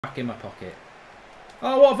back in my pocket.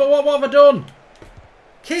 Oh, what have I done?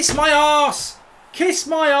 Kiss my arse! Kiss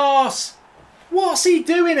my arse! What's he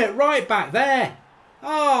doing at right back there?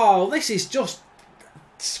 Oh, this is just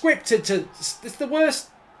scripted to... It's the worst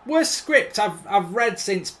script I've read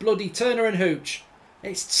since bloody Turner and Hooch.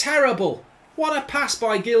 It's terrible. What a pass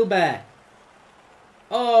by Gilbert.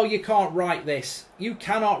 Oh, you can't write this. You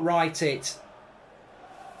cannot write it.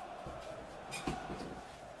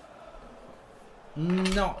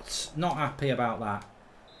 Not happy about that.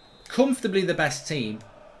 Comfortably the best team.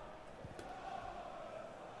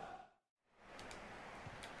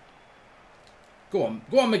 Go on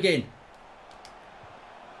McGinn.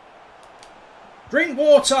 Drink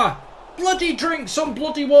water. Bloody drink some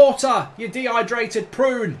bloody water, you dehydrated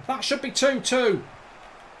prune. That should be 2-2.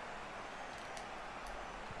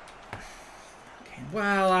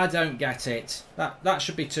 Well, I don't get it. That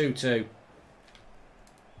should be 2-2.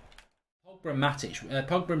 Pogba and Matic,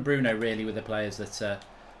 Pogba and Bruno really were the players that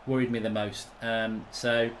worried me the most.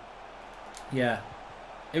 So, yeah.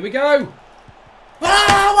 Here we go.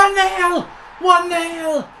 Ah, 1-0!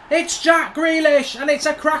 1-0! It's Jack Grealish and it's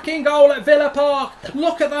a cracking goal at Villa Park.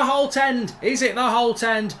 Look at the Holt End. Is it the Holt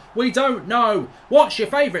End? We don't know. What's your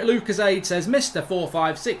favourite? Lucasade says Mr.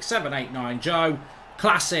 4567889 Joe.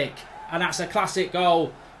 Classic. And that's a classic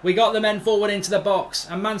goal. We got the men forward into the box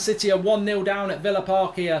and Man City are 1-0 down at Villa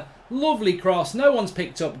Park here. Lovely cross. No one's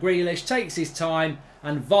picked up Grealish. Takes his time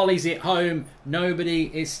and volleys it home.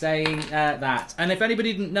 Nobody is saying that. And if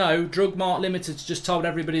anybody didn't know, Drug Mart Limited's just told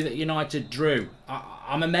everybody that United drew.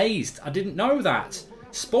 I'm amazed. I didn't know that.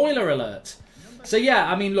 Spoiler alert. So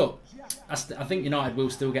yeah, I mean, look, I think United will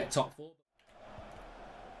still get top 4.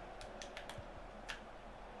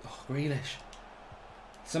 Oh, Grealish.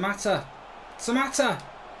 Samatta.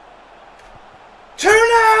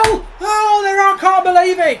 2-0! Oh, I can't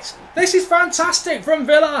believe it! This is fantastic from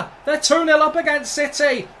Villa. They're 2-0 up against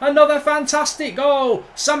City. Another fantastic goal.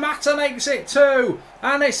 Samatta makes it 2.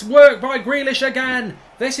 And it's worked by Grealish again.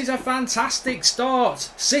 This is a fantastic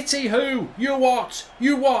start. City who? You what?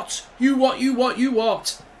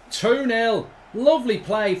 2-0. Lovely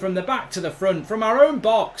play from the back to the front, from our own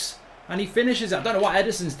box. And he finishes it. I don't know what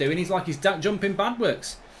Ederson's doing. He's like he's jumping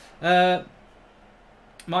backwards.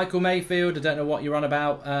 Michael Mayfield, I don't know what you're on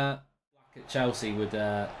about. At Chelsea would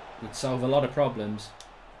solve a lot of problems.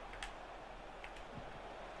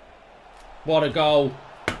 What a goal.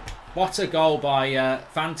 What a goal by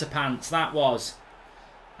Fanta Pants that was.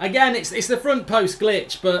 Again, it's the front post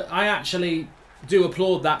glitch, but I actually do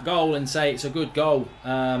applaud that goal and say it's a good goal.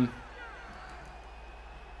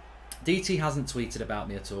 DT hasn't tweeted about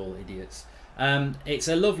me at all, idiots. It's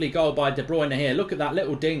a lovely goal by De Bruyne here. Look at that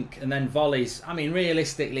little dink and then volleys. I mean,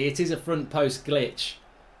 realistically, it is a front post glitch.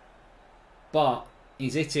 But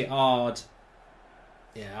he's hit it hard.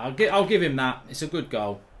 Yeah, I'll give him that. It's a good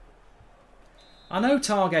goal. I know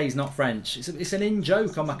Target's not French. It's an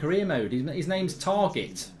in-joke on my career mode. His name's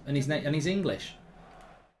Target and he's English.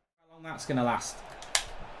 How long that's going to last?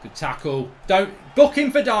 Good tackle. Don't book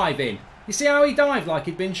him for diving. You see how he dived like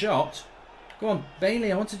he'd been shot? Go on,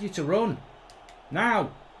 Bailey, I wanted you to run.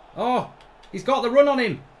 Now. Oh, he's got the run on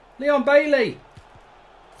him. Leon Bailey.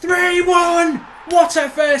 3-1. What a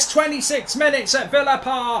first 26 minutes at Villa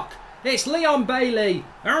Park. It's Leon Bailey.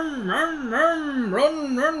 Run.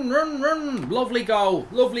 Lovely goal.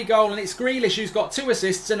 Lovely goal. And it's Grealish who's got 2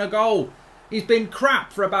 assists and a goal. He's been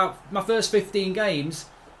crap for about my first 15 games.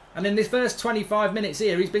 And in this first 25 minutes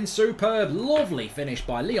here, he's been superb. Lovely finish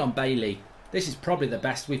by Leon Bailey. This is probably the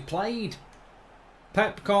best we've played.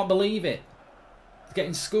 Pep can't believe it.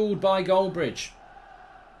 Getting schooled by Goldbridge.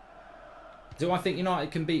 Do I think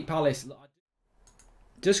United can beat Palace?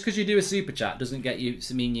 Just because you do a super chat doesn't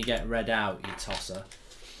mean you get read out, you tosser.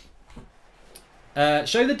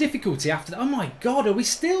 Show the difficulty after that. Oh my god, are we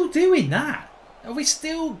still doing that? Have we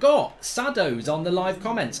still got Sados on the live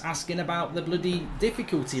comments asking about the bloody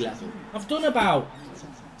difficulty level? I've done about,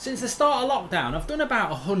 since the start of lockdown, I've done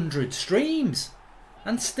about 100 streams.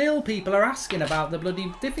 And still people are asking about the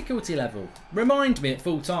bloody difficulty level. Remind me at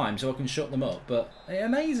full time so I can shut them up, but it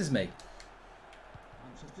amazes me.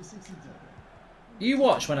 You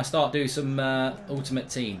watch when I start doing some Ultimate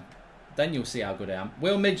Team. Then you'll see how good I am.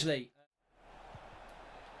 Will Midgley.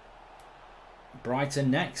 Brighton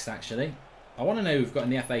next, actually. I want to know who we've got in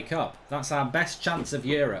the FA Cup. That's our best chance of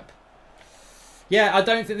Europe. Yeah, I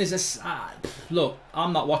don't think there's a... look,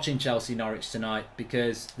 I'm not watching Chelsea-Norwich tonight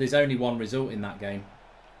because there's only one result in that game.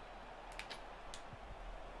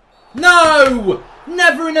 No!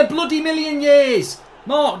 Never in a bloody million years!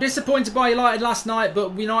 Mark, disappointed by United last night,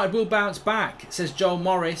 but United will bounce back, says Joel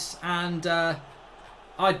Morris. And I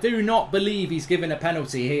I do not believe he's given a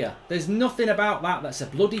penalty here. There's nothing about that that's a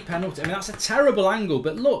bloody penalty. I mean, that's a terrible angle,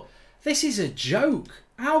 but look, this is a joke.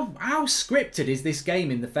 How scripted is this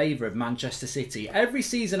game in the favour of Manchester City? Every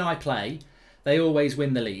season I play, they always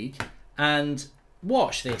win the league. And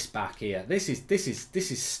watch this back here. This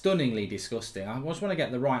is stunningly disgusting. I just want to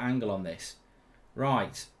get the right angle on this.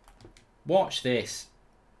 Right. Watch this.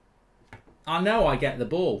 I know I get the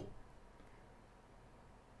ball.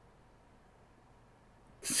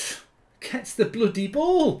 Gets the bloody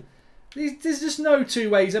ball. There's just no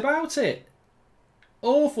two ways about it.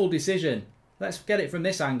 Awful decision. Let's get it from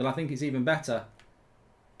this angle. I think it's even better.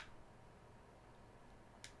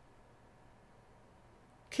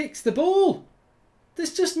 Kicks the ball.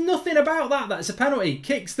 There's just nothing about that that's a penalty.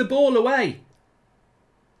 Kicks the ball away.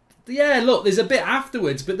 Yeah, look, there's a bit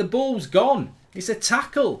afterwards, but the ball's gone. It's a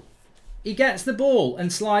tackle. He gets the ball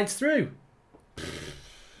and slides through.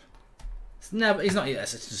 It's not.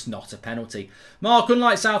 Yes, it's just not a penalty. Mark,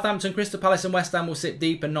 unlike Southampton, Crystal Palace and West Ham will sit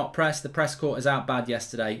deep and not press. The press caught us out bad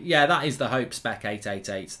yesterday. Yeah, that is the hope, Spec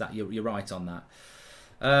 888. That you're right on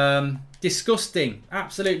that. Disgusting,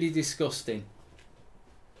 absolutely disgusting.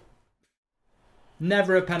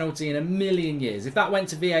 Never a penalty in a million years. If that went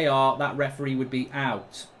to VAR, that referee would be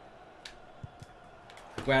out.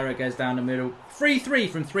 Guerra goes down the middle. 3-3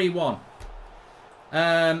 from 3-1.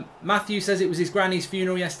 Matthew says it was his granny's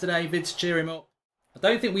funeral yesterday. Vids, cheer him up. I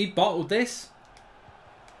don't think we've bottled this.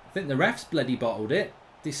 I think the refs bloody bottled it.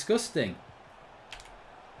 Disgusting.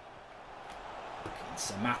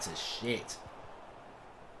 Samatta's shit.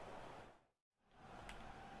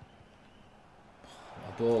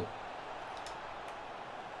 What a ball.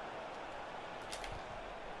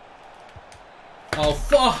 Oh,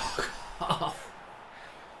 fuck off.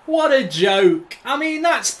 What a joke. I mean,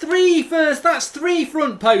 that's three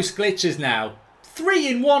front post glitches now. 3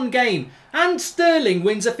 in one game. And Sterling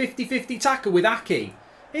wins a 50-50 tackle with Aki.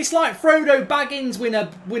 It's like Frodo Baggins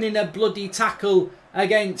winning a bloody tackle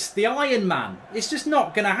against the Iron Man. It's just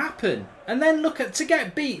not going to happen. And then look at to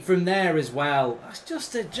get beat from there as well. That's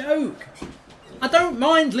just a joke. I don't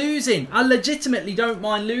mind losing. I legitimately don't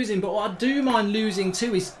mind losing. But what I do mind losing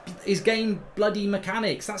too is game bloody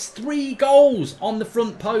mechanics. That's 3 goals on the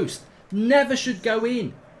front post. Never should go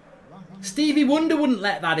in. Stevie Wonder wouldn't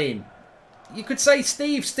let that in. You could say,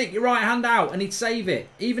 Steve, stick your right hand out and he'd save it.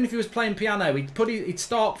 Even if he was playing piano, he'd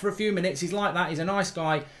stop for a few minutes. He's like that. He's a nice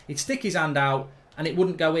guy. He'd stick his hand out and it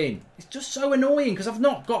wouldn't go in. It's just so annoying because I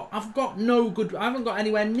haven't got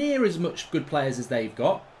anywhere near as much good players as they've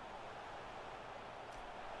got.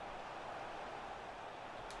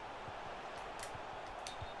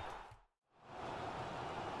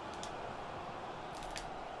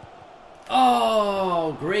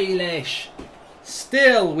 Oh, Grealish.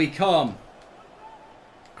 Still we come.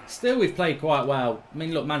 Still we've played quite well. I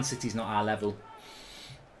mean, look, Man City's not our level.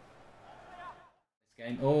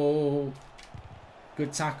 Game. Oh,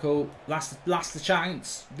 good tackle. Last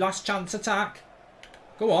chance attack.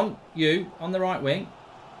 Go on, you on the right wing.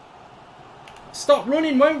 Stop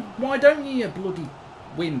running, why don't you bloody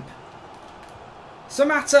wimp?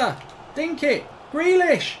 Samatta, dink it.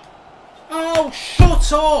 Grealish. Oh,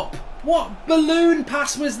 shut up. What balloon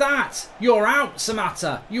pass was that? You're out,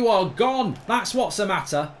 Samatta. You are gone. That's what,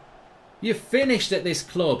 Samatta. You're finished at this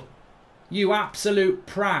club. You absolute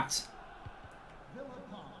prat.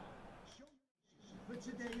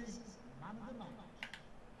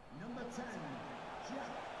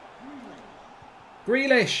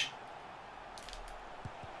 Grealish.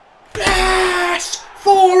 Yes!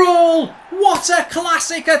 4-4! What a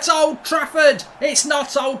classic at Old Trafford. It's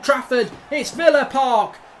not Old Trafford. It's Villa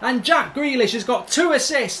Park. And Jack Grealish has got 2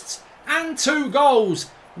 assists and 2 goals.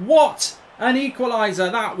 What an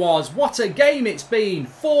equaliser that was. What a game it's been.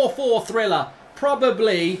 4-4 thriller.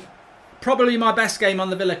 Probably my best game on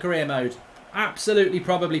the Villa career mode. Absolutely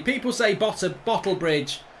probably. People say bottle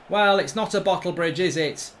bridge. Well, it's not a bottle bridge, is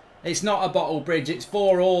it? It's not a bottle bridge. It's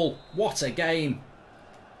 4-4. What a game.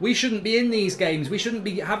 We shouldn't be in these games. We shouldn't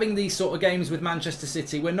be having these sort of games with Manchester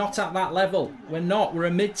City. We're not at that level. We're not. We're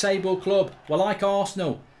a mid-table club. We're like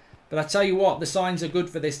Arsenal. But I tell you what, the signs are good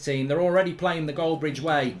for this team. They're already playing the Goldbridge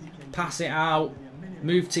way. Pass it out,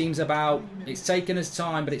 move teams about. It's taken us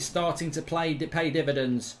time, but it's starting to pay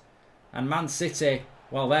dividends. And Man City,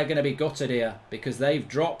 well, they're going to be gutted here because they've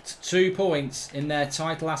dropped 2 points in their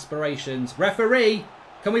title aspirations. Referee,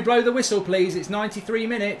 can we blow the whistle, please? It's 93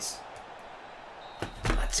 minutes.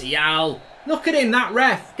 Bloody hell. Look at him, that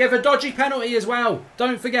ref. Gave a dodgy penalty as well.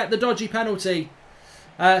 Don't forget the dodgy penalty.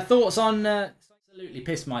 Thoughts on... Absolutely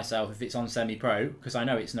pissed myself if it's on semi-pro, because I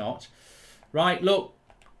know it's not. Right, look.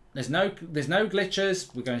 There's no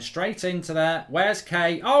glitches. We're going straight into there. Where's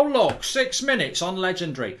K? Oh, look, 6 minutes on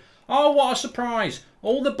Legendary. Oh, what a surprise.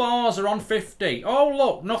 All the bars are on 50. Oh,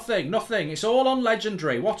 look, nothing. It's all on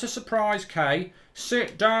Legendary. What a surprise, K.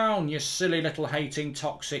 Sit down, you silly little hating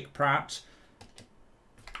toxic prat.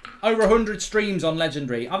 Over 100 streams on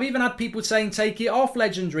Legendary. I've even had people saying take it off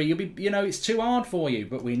Legendary. You'll be, you know, it's too hard for you.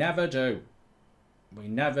 But we never do. We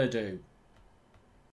never do.